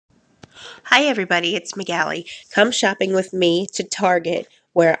Hi everybody, it's Magali. Come shopping with me to Target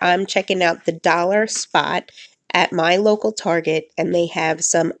where I'm checking out the dollar spot at my local Target and they have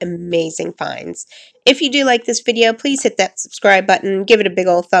some amazing finds. If you do like this video, please hit that subscribe button, give it a big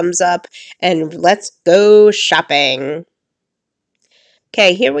old thumbs up, and let's go shopping.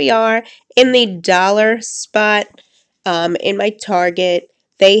 Okay, here we are in the dollar spot in my Target.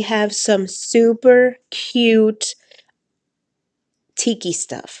 They have some super cute tiki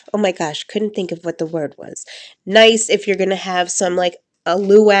stuff. Oh my gosh, couldn't think of what the word was. Nice if you're going to have some like a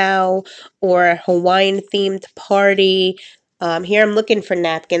luau or a Hawaiian themed party. Here I'm looking for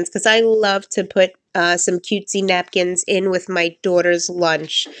napkins because I love to put some cutesy napkins in with my daughter's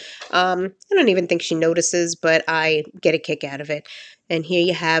lunch. I don't even think she notices, but I get a kick out of it. And here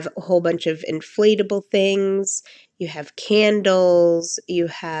you have a whole bunch of inflatable things. You have candles. You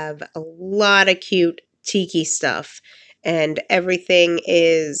have a lot of cute tiki stuff. And everything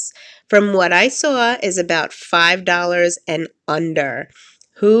is, from what I saw, is about $5 and under.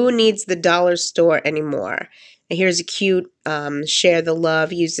 Who needs the dollar store anymore? And here's a cute share the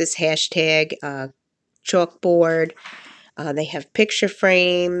love, use this hashtag chalkboard. They have picture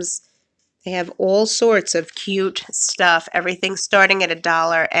frames. They have all sorts of cute stuff. Everything starting at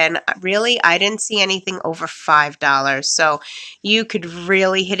 $1. And really, I didn't see anything over $5. So you could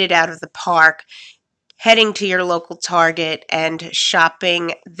really hit it out of the park heading to your local Target and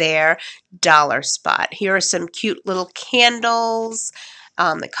shopping their dollar spot. Here are some cute little candles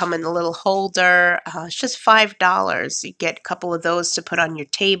that come in the little holder. It's just $5. You get a couple of those to put on your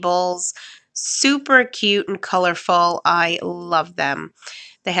tables. Super cute and colorful. I love them.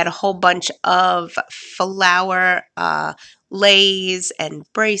 They had a whole bunch of flower leis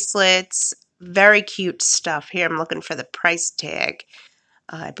and bracelets. Very cute stuff. Here I'm looking for the price tag.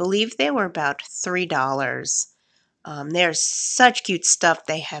 I believe they were about $3. There's such cute stuff.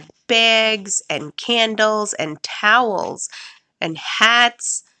 They have bags and candles and towels and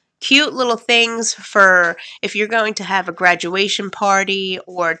hats. Cute little things for if you're going to have a graduation party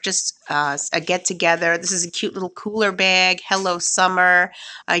or just a get-together. This is a cute little cooler bag. Hello Summer.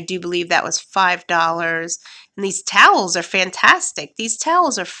 I do believe that was $5. And these towels are fantastic. These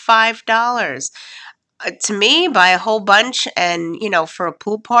towels are $5. To me, buy a whole bunch and, for a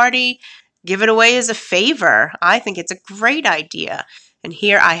pool party, give it away as a favor. I think it's a great idea. And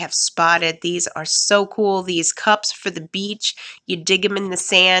here I have spotted, these are so cool, these cups for the beach. You dig them in the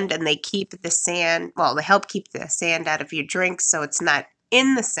sand and they keep the sand, well, they help keep the sand out of your drinks so it's not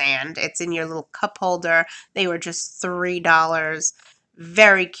in the sand. It's in your little cup holder. They were just $3.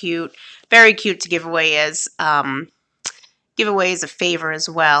 Very cute. Very cute to give away as giveaways a favor as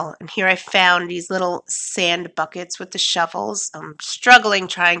well. And here I found these little sand buckets with the shovels. I'm struggling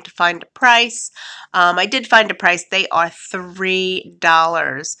trying to find a price. I did find a price. They are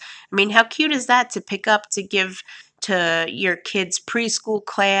 $3. I mean, how cute is that to pick up to give to your kids' preschool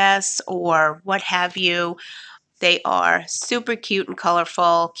class or what have you? They are super cute and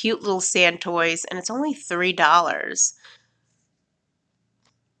colorful, cute little sand toys, and it's only $3.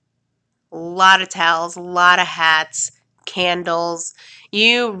 A lot of towels, a lot of hats, candles.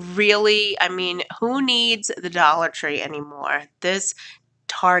 You really, I mean, who needs the Dollar Tree anymore? This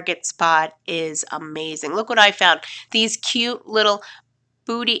Target spot is amazing. Look what I found. These cute little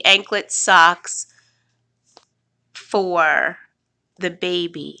booty anklet socks for the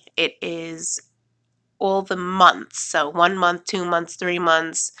baby. It is all the months. So 1 month, 2 months, 3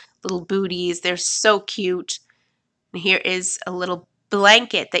 months, little booties. They're so cute. And here is a little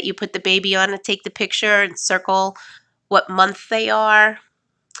blanket that you put the baby on and take the picture and circle what month they are.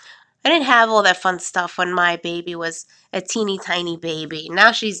 I didn't have all that fun stuff when my baby was a teeny tiny baby.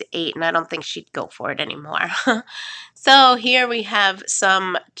 Now she's 8 and I don't think she'd go for it anymore. So here we have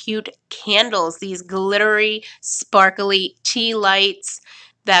some cute candles, these glittery, sparkly tea lights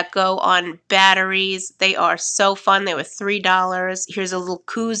that go on batteries. They are so fun. They were $3. Here's a little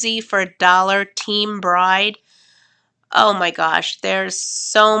koozie for $1, Team Bride. Oh my gosh, there's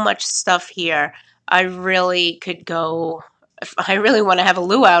so much stuff here. I really could go, I really want to have a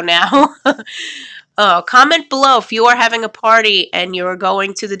luau now. Comment below if you are having a party and you're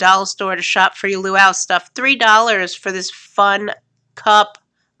going to the dollar store to shop for your luau stuff. $3 for this fun cup.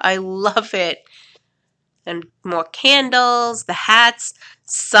 I love it. And more candles, the hats,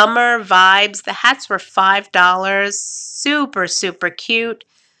 summer vibes. The hats were $5. Super, super cute.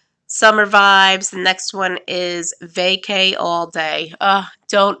 Summer vibes. The next one is vacay all day.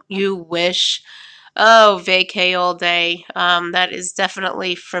 Don't you wish? Oh, vacay all day. That is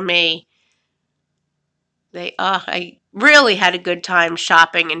definitely for me. I really had a good time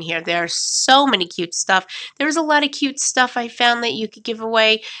shopping in here. There's so many cute stuff. There was a lot of cute stuff I found that you could give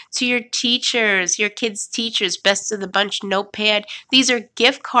away to your teachers, your kids' teachers. Best of the Bunch notepad. These are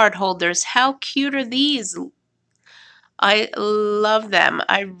gift card holders. How cute are these? I love them.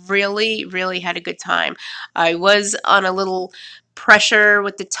 I really, really had a good time. I was on a little pressure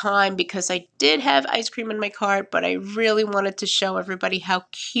with the time because I did have ice cream in my cart, but I really wanted to show everybody how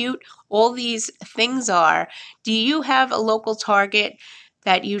cute all these things are. Do you have a local Target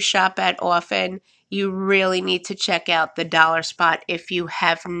that you shop at often? You really need to check out the Dollar Spot if you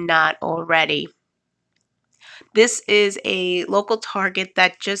have not already. This is a local Target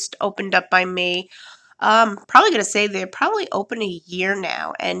that just opened up by me. Probably going to say they're probably open a year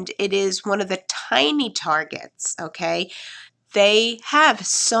now, and it is one of the tiny Targets, okay? They have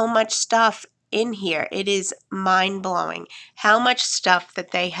so much stuff in here. It is mind-blowing how much stuff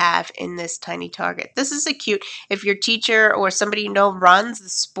that they have in this tiny Target. This is a cute, if your teacher or somebody you know runs the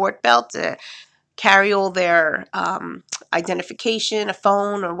sport belt, carry all their identification, a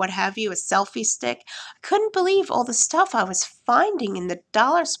phone or what have you, a selfie stick. I couldn't believe all the stuff I was finding in the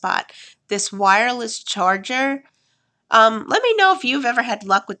Dollar Spot. This wireless charger. Let me know if you've ever had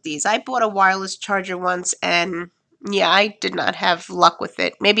luck with these. I bought a wireless charger once and yeah, I did not have luck with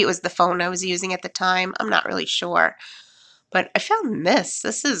it. Maybe it was the phone I was using at the time. I'm not really sure. But I found this.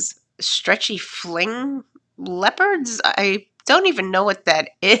 This is stretchy fling leopards. I don't even know what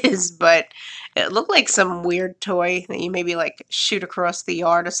that is, but it looked like some weird toy that you maybe like shoot across the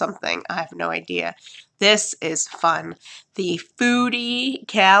yard or something. I have no idea. This is fun. The foodie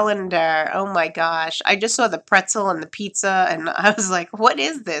calendar. Oh my gosh. I just saw the pretzel and the pizza and I was like, what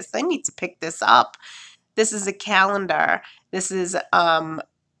is this? I need to pick this up. This is a calendar. This is a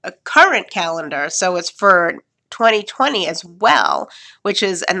current calendar, so it's for 2020 as well, which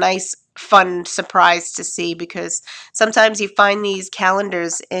is a nice, fun surprise to see because sometimes you find these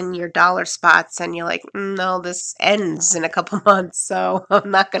calendars in your dollar spots and you're like, no, this ends in a couple months, so I'm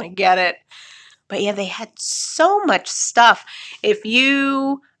not going to get it. But yeah, they had so much stuff. If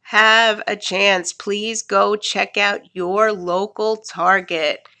you have a chance, please go check out your local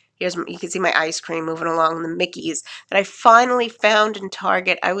Target. You can see my ice cream moving along the Mickeys that I finally found in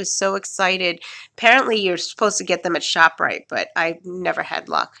Target. I was so excited. Apparently, you're supposed to get them at ShopRite, but I never had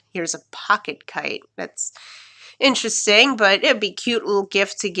luck. Here's a pocket kite. That's interesting, but it'd be a cute little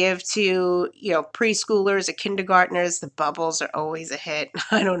gift to give to, preschoolers or kindergartners. The bubbles are always a hit.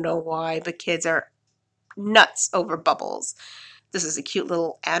 I don't know why, but kids are nuts over bubbles. This is a cute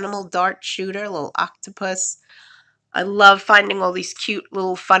little animal dart shooter, little octopus. I love finding all these cute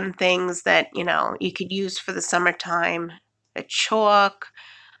little fun things that, you could use for the summertime. A chalk,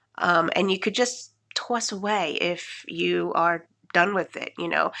 and you could just toss away if you are done with it,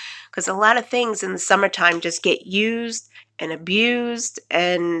 because a lot of things in the summertime just get used and abused,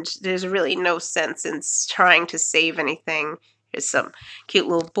 and there's really no sense in trying to save anything. There's some cute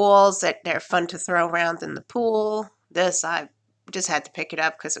little balls that they're fun to throw around in the pool. This, I just had to pick it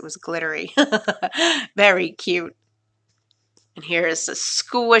up because it was glittery. Very cute. And here is a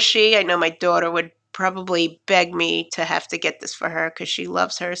squishy. I know my daughter would probably beg me to have to get this for her because she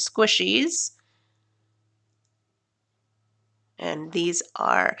loves her squishies. And these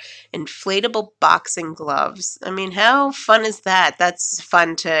are inflatable boxing gloves. I mean, how fun is that? That's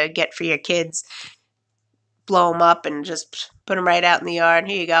fun to get for your kids. Blow them up and just put them right out in the yard.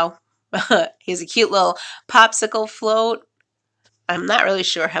 Here you go. Here's a cute little popsicle float. I'm not really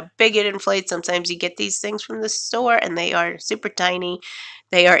sure how big it inflates. Sometimes you get these things from the store and they are super tiny.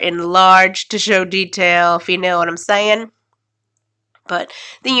 They are enlarged to show detail, if you know what I'm saying. But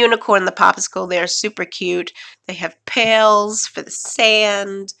the unicorn, the popsicle, they're super cute. They have pails for the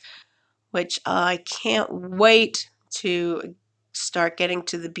sand, which I can't wait to start getting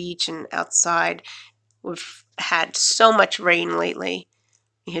to the beach and outside. We've had so much rain lately.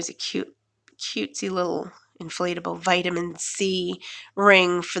 Here's a cutesy little inflatable vitamin C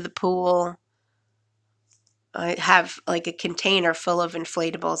ring for the pool. I have like a container full of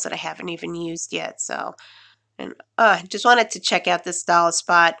inflatables that I haven't even used yet. And just wanted to check out this Dollar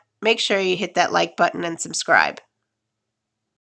Spot. Make sure you hit that like button and subscribe.